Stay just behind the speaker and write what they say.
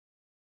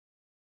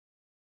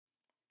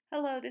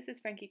Hello, this is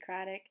Frankie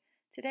Cradic.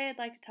 Today I'd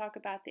like to talk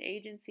about the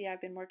agency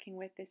I've been working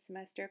with this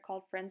semester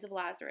called Friends of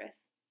Lazarus.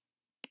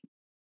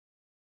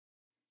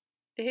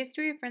 The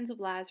history of Friends of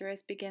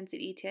Lazarus begins at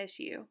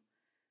ETSU.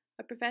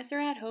 A professor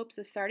had hopes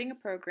of starting a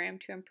program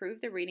to improve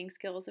the reading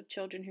skills of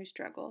children who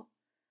struggle.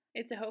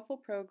 It's a hopeful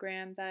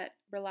program that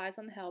relies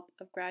on the help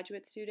of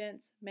graduate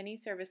students, many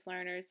service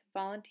learners,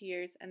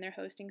 volunteers, and their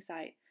hosting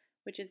site,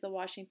 which is the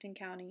Washington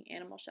County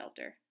Animal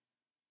Shelter.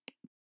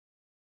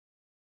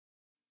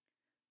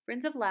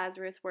 Friends of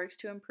Lazarus works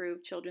to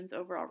improve children's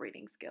overall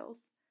reading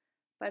skills.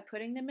 By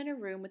putting them in a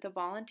room with a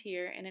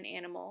volunteer and an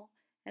animal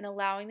and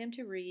allowing them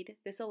to read,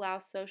 this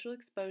allows social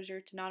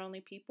exposure to not only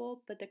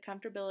people but the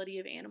comfortability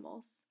of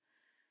animals.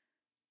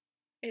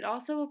 It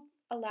also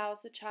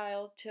allows the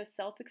child to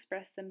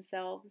self-express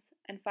themselves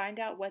and find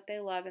out what they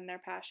love and their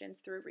passions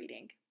through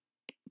reading.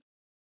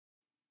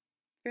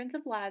 Friends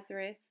of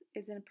Lazarus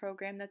is a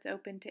program that's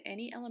open to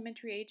any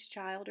elementary age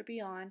child or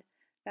beyond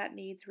that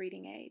needs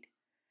reading aid.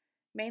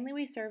 Mainly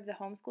we serve the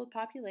homeschooled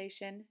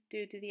population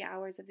due to the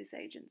hours of this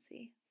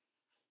agency.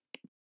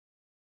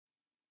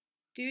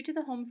 Due to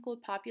the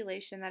homeschooled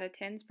population that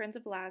attends Friends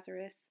of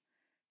Lazarus,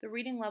 the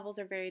reading levels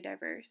are very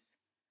diverse.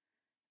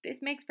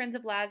 This makes Friends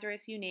of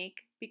Lazarus unique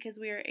because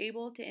we are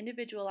able to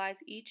individualize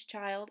each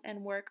child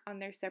and work on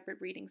their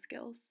separate reading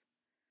skills.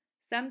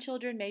 Some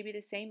children may be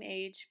the same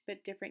age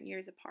but different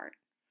years apart.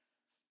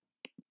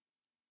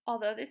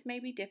 Although this may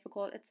be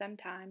difficult at some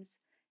times,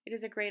 it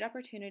is a great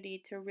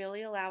opportunity to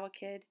really allow a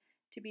kid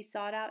to be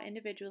sought out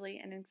individually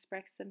and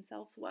express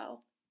themselves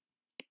well.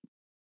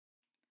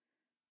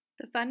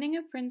 The funding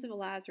of Friends of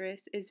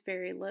Lazarus is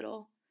very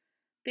little.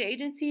 The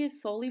agency is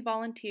solely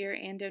volunteer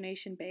and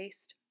donation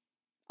based.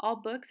 All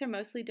books are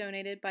mostly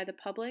donated by the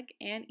public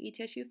and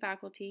ETSU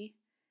faculty,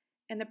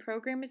 and the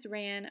program is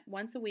ran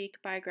once a week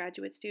by a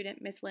graduate student,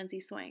 Miss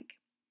Lindsay Swank.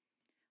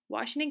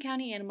 Washington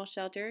County Animal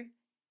Shelter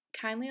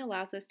kindly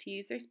allows us to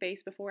use their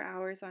space before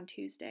hours on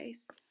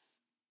Tuesdays.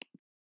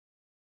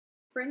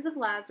 Friends of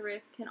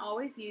Lazarus can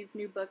always use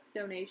new books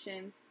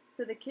donations,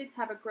 so the kids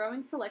have a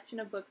growing selection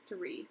of books to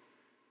read.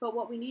 But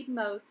what we need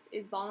most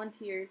is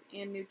volunteers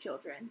and new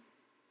children.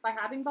 By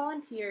having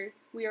volunteers,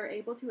 we are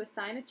able to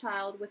assign a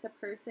child with a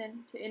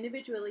person to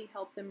individually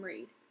help them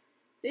read.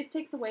 This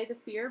takes away the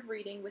fear of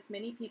reading with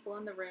many people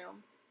in the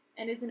room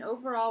and is an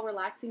overall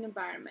relaxing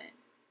environment.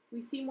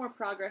 We see more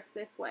progress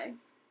this way.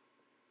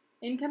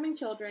 Incoming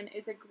children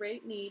is a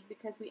great need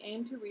because we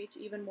aim to reach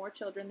even more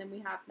children than we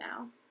have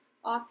now.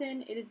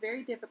 Often, it is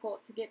very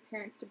difficult to get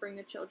parents to bring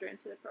the children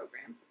to the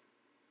program.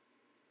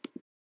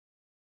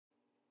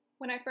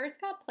 When I first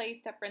got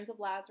placed at Friends of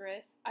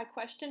Lazarus, I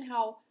questioned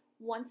how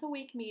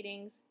once-a-week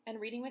meetings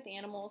and reading with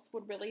animals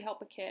would really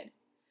help a kid.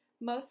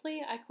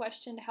 Mostly, I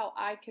questioned how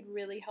I could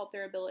really help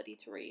their ability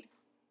to read.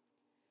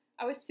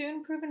 I was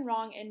soon proven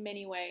wrong in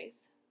many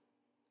ways.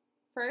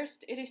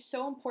 First, it is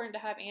so important to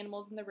have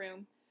animals in the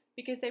room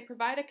because they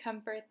provide a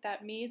comfort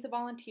that me as a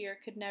volunteer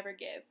could never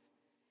give.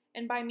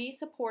 And by me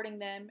supporting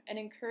them and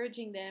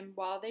encouraging them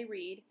while they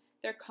read,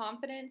 their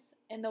confidence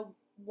and the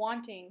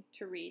wanting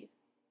to read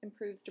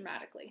improves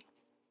dramatically.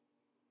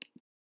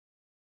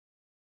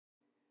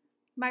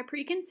 My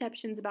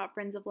preconceptions about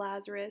Friends of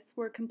Lazarus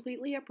were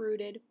completely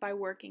uprooted by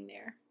working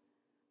there.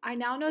 I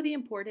now know the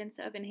importance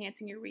of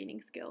enhancing your reading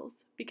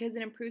skills because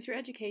it improves your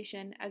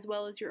education as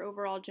well as your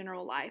overall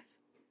general life.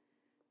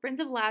 Friends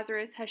of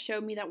Lazarus has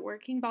showed me that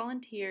working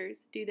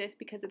volunteers do this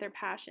because of their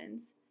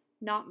passions,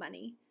 not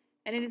money,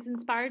 and it has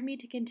inspired me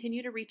to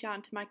continue to reach out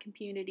into my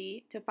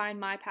community to find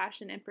my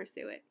passion and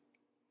pursue it.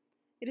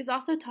 It has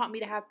also taught me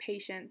to have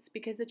patience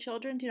because the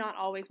children do not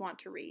always want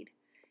to read.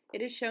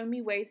 It has shown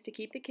me ways to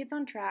keep the kids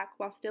on track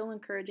while still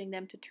encouraging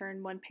them to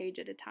turn one page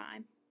at a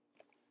time.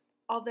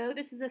 Although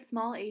this is a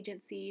small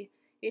agency,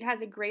 it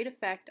has a great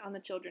effect on the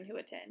children who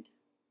attend.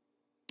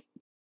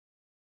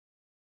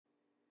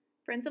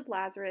 Friends of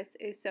Lazarus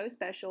is so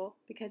special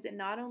because it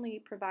not only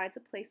provides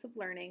a place of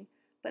learning,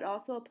 but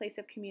also a place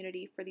of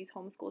community for these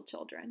homeschooled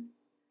children.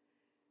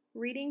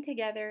 Reading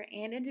together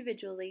and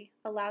individually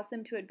allows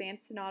them to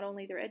advance not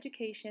only their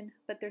education,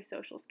 but their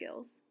social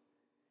skills.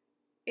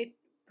 It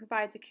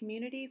provides a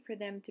community for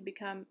them to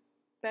become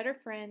better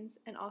friends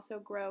and also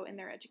grow in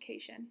their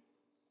education.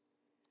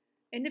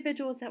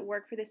 Individuals that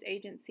work for this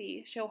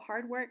agency show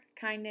hard work,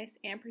 kindness,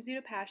 and pursuit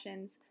of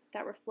passions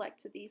that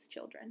reflect to these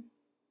children.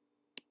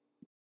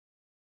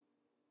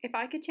 If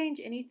I could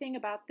change anything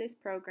about this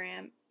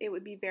program, it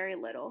would be very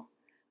little.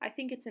 I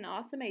think it's an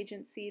awesome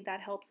agency that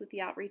helps with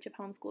the outreach of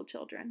homeschooled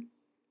children.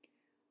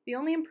 The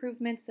only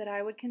improvements that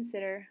I would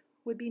consider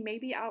would be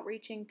maybe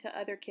outreaching to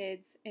other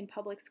kids in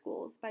public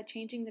schools by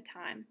changing the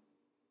time.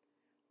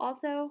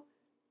 Also,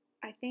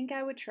 I think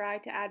I would try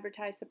to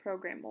advertise the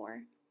program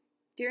more.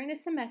 During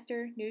this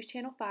semester, News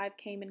Channel 5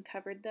 came and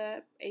covered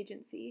the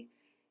agency,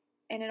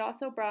 and it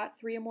also brought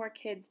 3 or more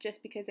kids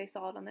just because they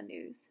saw it on the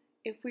news.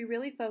 If we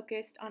really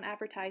focused on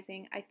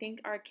advertising, I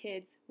think our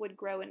kids would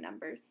grow in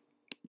numbers.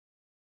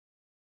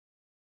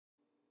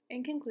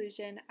 In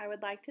conclusion, I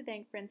would like to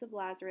thank Friends of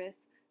Lazarus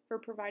for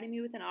providing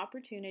me with an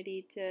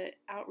opportunity to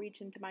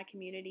outreach into my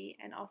community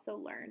and also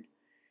learn.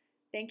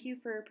 Thank you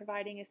for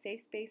providing a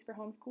safe space for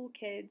homeschool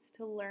kids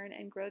to learn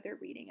and grow their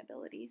reading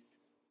abilities.